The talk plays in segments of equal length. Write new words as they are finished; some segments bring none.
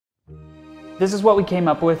This is what we came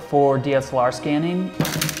up with for DSLR scanning.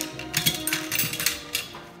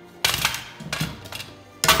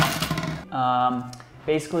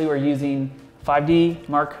 Basically, we're using 5D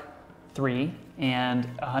Mark III and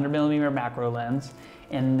 100mm macro lens,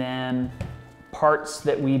 and then parts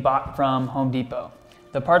that we bought from Home Depot.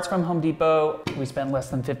 The parts from Home Depot, we spent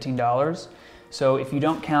less than $15. So if you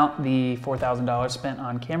don't count the $4,000 spent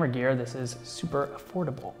on camera gear, this is super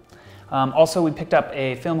affordable. Also, we picked up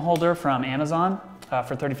a film holder from Amazon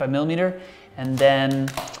for 35mm, and then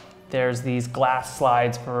there's these glass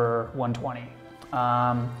slides for 120.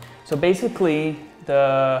 So basically,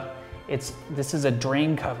 this is a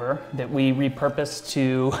drain cover that we repurposed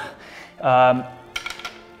to,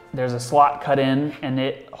 there's a slot cut in and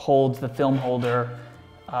it holds the film holder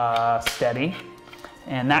steady.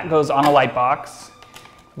 And that goes on a light box,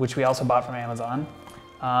 which we also bought from Amazon.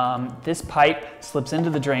 This pipe slips into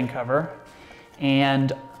the drain cover,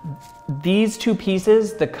 and these two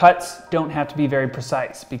pieces, the cuts don't have to be very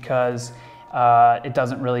precise because it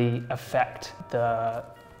doesn't really affect the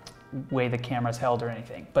way the camera's held or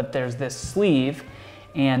anything. But there's this sleeve,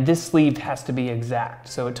 and this sleeve has to be exact.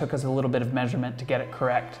 So it took us a little bit of measurement to get it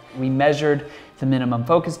correct. We measured the minimum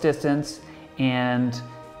focus distance and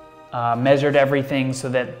measured everything so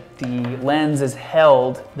that the lens is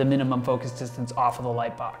held the minimum focus distance off of the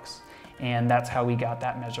light box. And that's how we got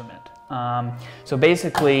that measurement. So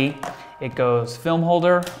basically, it goes film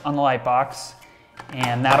holder on the light box,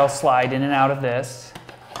 and that'll slide in and out of this.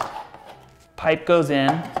 Pipe goes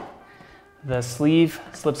in, the sleeve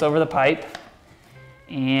slips over the pipe,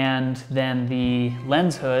 and then the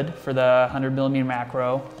lens hood for the 100mm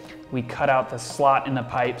macro, we cut out the slot in the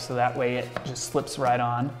pipe so that way it just slips right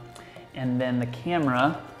on. And then the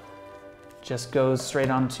camera just goes straight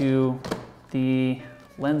onto the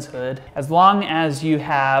lens hood. As long as you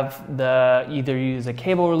have either use a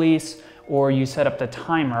cable release or you set up the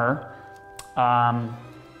timer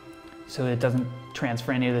so it doesn't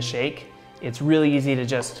transfer any of the shake, it's really easy to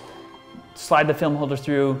just slide the film holder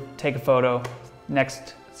through, take a photo,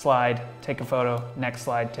 next slide, take a photo, next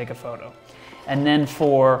slide, take a photo. And then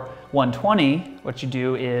for 120, what you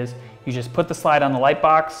do is you just put the slide on the light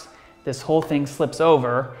box, this whole thing slips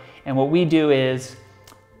over, and what we do is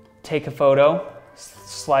take a photo,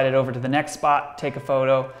 slide it over to the next spot, take a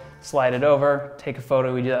photo, slide it over, take a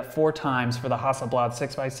photo. We do that 4 times for the Hasselblad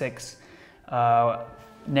 6x6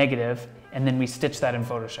 negative, and then we stitch that in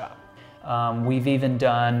Photoshop. We've even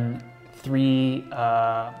done 3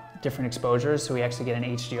 different exposures, so we actually get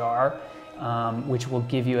an HDR, which will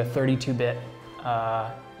give you a 32-bit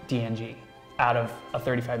DNG out of a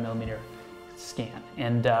 35mm scan.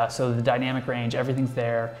 And so the dynamic range, everything's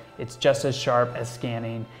there. It's just as sharp as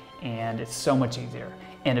scanning, and it's so much easier.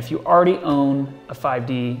 And if you already own a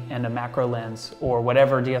 5D and a macro lens, or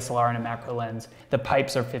whatever DSLR and a macro lens, the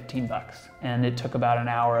pipes are $15, and it took about an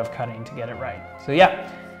hour of cutting to get it right. So yeah,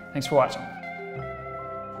 thanks for watching.